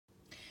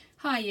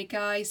Hiya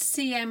guys,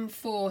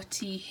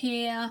 CM40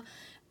 here.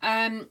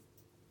 I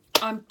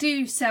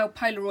do sell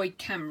Polaroid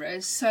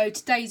cameras, so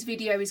today's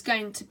video is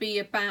going to be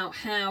about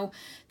how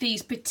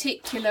these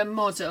particular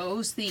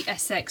models, the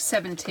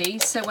SX-70,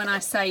 so when I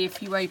say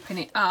if you open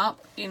it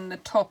up, in the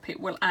top it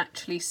will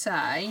actually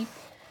say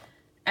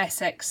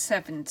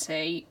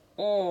SX-70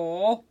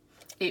 or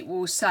it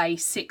will say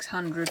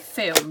 600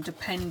 film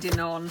depending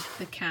on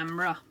the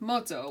camera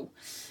model.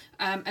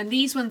 And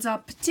these ones are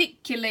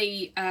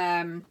particularly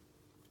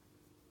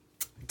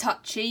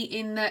touchy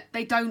in that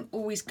they don't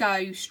always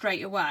go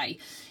straight away.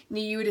 Now,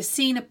 you would have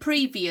seen a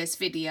previous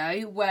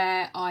video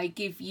where I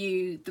give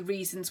you the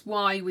reasons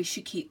why we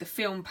should keep the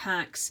film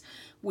packs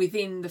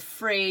within the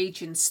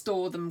fridge and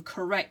store them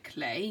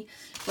correctly.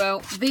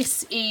 Well,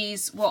 this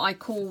is what I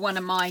call one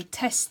of my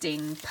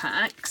testing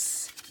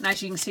packs, and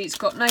as you can see it's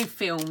got no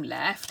film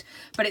left,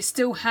 but it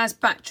still has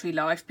battery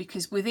life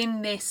because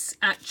within this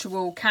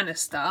actual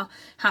canister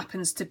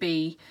happens to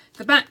be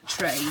the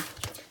battery.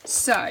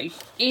 So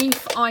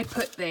if I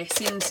put this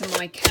into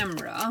my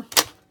camera,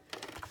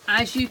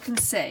 as you can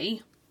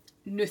see,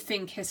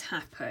 nothing has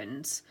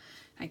happened.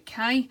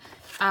 Okay,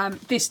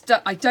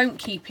 I don't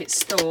keep it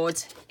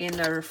stored in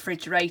a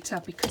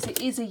refrigerator because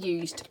it is a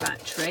used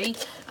battery,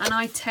 and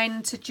I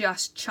tend to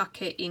just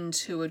chuck it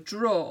into a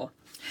drawer.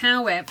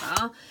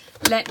 However,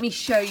 let me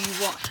show you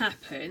what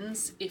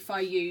happens if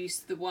I use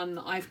the one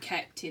that I've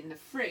kept in the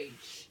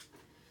fridge.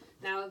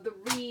 Now, the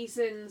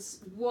reasons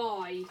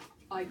why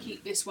I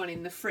keep this one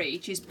in the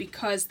fridge is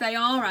because they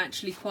are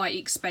actually quite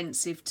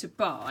expensive to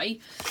buy,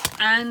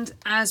 and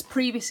as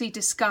previously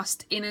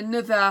discussed in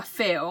another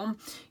film,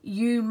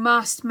 you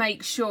must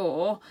make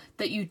sure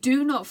that you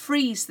do not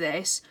freeze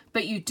this,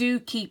 but you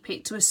do keep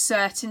it to a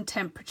certain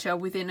temperature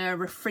within a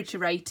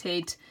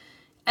refrigerated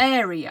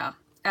area.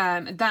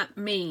 That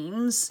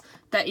means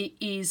that it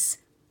is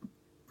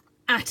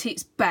at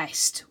its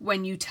best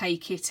when you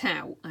take it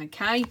out.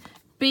 Okay,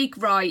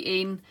 big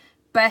writing,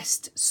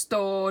 best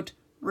stored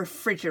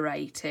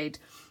refrigerated.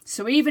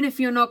 So even if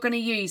you're not going to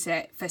use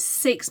it for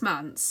 6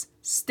 months,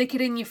 stick it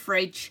in your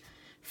fridge,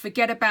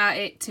 forget about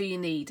it till you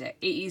need it.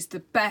 It is the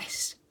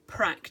best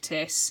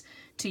practice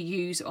to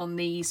use on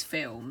these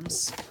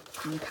films.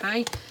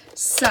 Okay,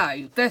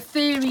 so the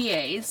theory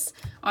is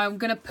I'm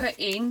going to put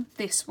in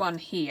this one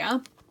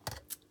here,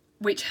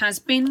 which has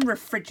been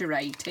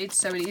refrigerated,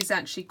 so it is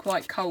actually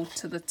quite cold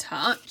to the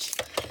touch,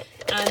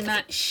 and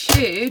that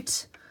should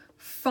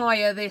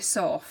fire this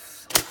off.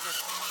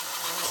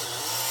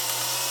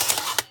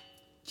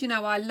 You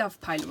know, I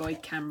love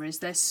Polaroid cameras.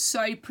 They're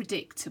so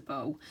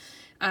predictable.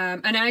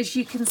 And as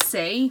you can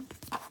see,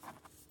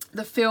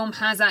 the film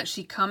has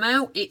actually come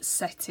out. It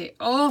set it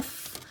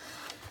off.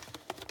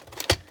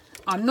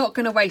 I'm not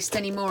going to waste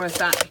any more of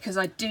that because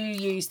I do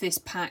use this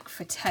pack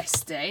for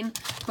testing.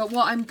 But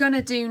what I'm going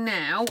to do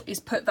now is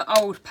put the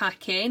old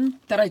pack in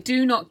that I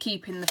do not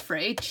keep in the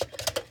fridge.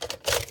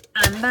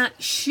 And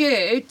that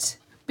should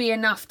be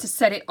enough to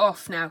set it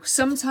off now.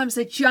 Sometimes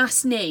they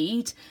just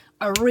need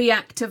a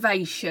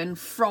reactivation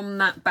from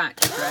that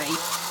battery.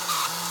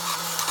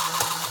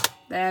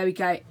 There we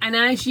go. And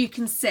as you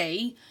can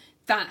see,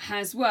 that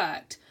has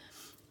worked.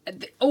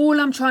 All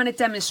I'm trying to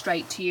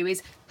demonstrate to you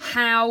is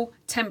how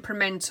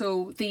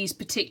temperamental these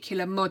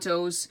particular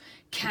models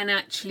can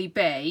actually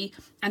be.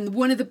 And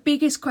one of the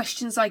biggest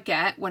questions I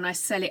get when I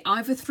sell it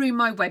either through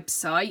my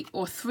website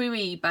or through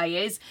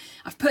eBay is,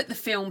 I've put the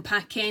film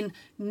pack in,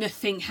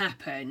 nothing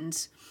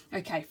happened.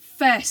 Okay,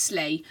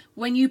 firstly,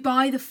 when you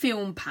buy the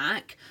film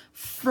pack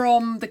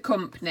from the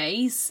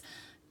companies,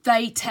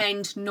 they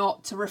tend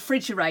not to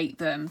refrigerate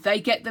them. They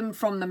get them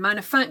from the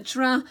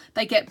manufacturer,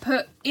 they get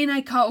put in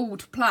a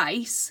cold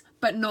place,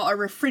 but not a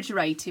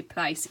refrigerated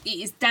place. It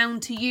is down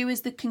to you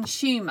as the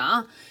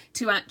consumer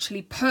to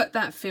actually put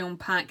that film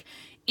pack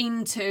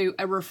into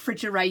a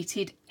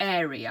refrigerated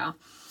area.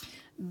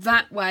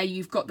 That way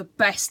you've got the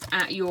best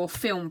at your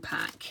film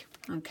pack.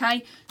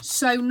 Okay,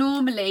 so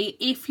normally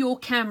if your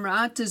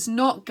camera does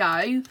not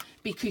go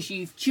because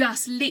you've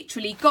just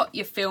literally got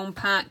your film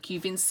pack,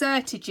 you've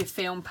inserted your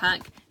film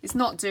pack, it's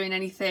not doing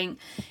anything,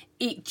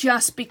 it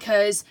just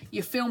because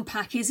your film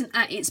pack isn't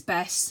at its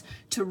best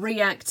to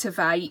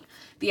reactivate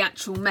the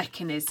actual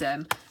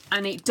mechanism,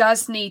 and it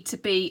does need to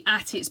be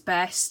at its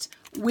best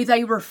with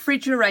a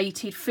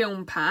refrigerated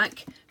film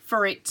pack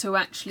for it to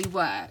actually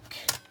work.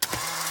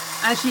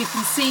 As you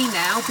can see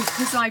now,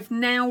 because I've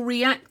now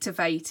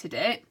reactivated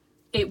it,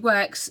 it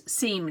works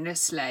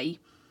seamlessly.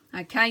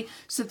 Okay,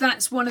 so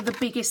that's one of the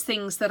biggest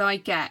things that I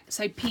get.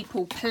 So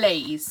people,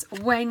 please,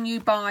 when you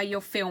buy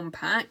your film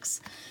packs,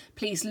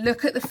 please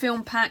look at the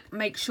film pack,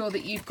 make sure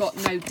that you've got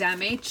no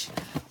damage.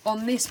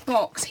 On this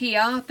box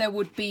here, there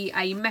would be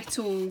a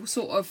metal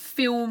sort of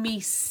filmy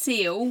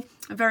seal,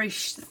 a very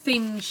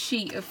thin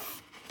sheet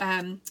of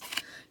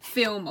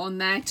film on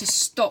there to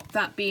stop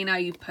that being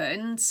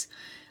opened.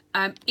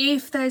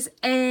 If there's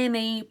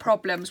any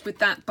problems with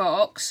that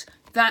box,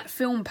 that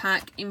film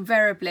pack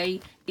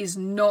invariably is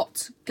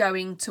not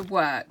going to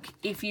work.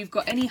 If you've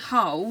got any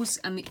holes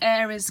and the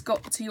air has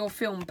got to your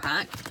film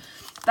pack,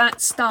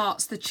 that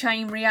starts the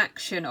chain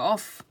reaction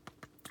off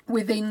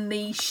within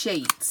these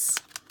sheets.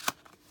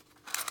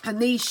 And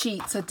these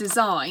sheets are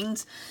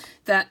designed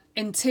that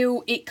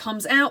until it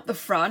comes out the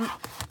front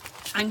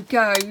and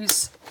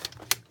goes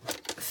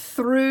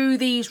through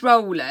these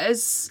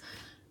rollers,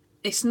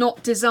 it's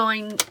not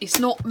designed, it's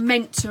not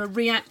meant to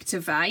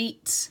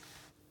reactivate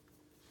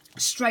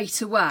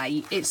straight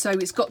away. So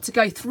it's got to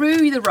go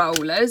through the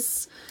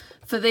rollers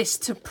for this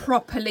to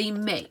properly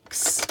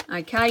mix.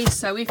 Okay,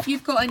 so if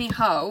you've got any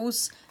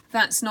holes,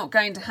 that's not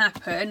going to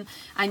happen,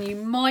 and you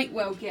might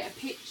well get a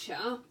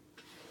picture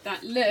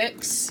that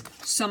looks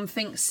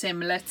something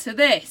similar to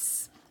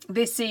this.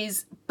 This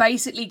is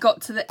basically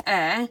got to the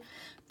air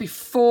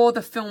before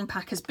the film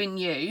pack has been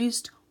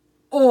used,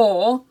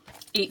 or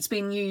it's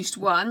been used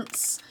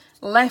once,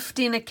 left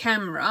in a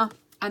camera,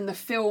 and the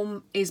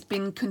film has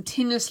been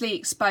continuously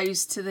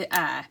exposed to the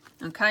air.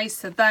 Okay,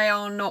 so they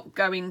are not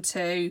going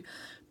to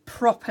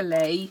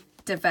properly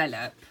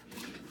develop.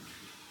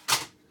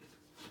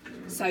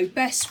 So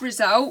best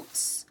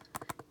results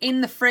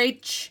in the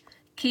fridge,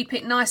 keep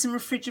it nice and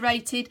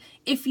refrigerated.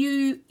 If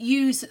you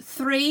use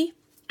 3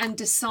 and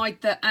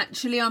decide that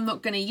actually I'm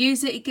not going to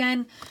use it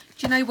again,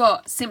 do you know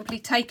what? Simply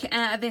take it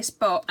out of this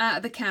box, out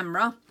of the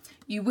camera.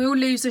 You will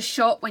lose a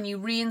shot when you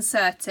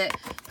reinsert it.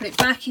 Put it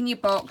back in your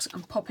box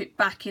and pop it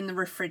back in the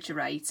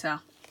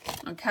refrigerator.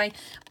 Okay,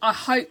 I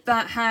hope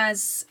that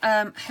has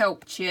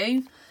helped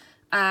you.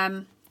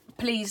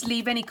 Please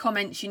leave any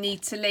comments you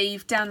need to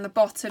leave down the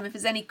bottom. If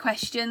there's any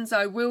questions,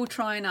 I will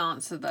try and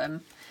answer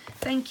them.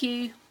 Thank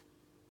you.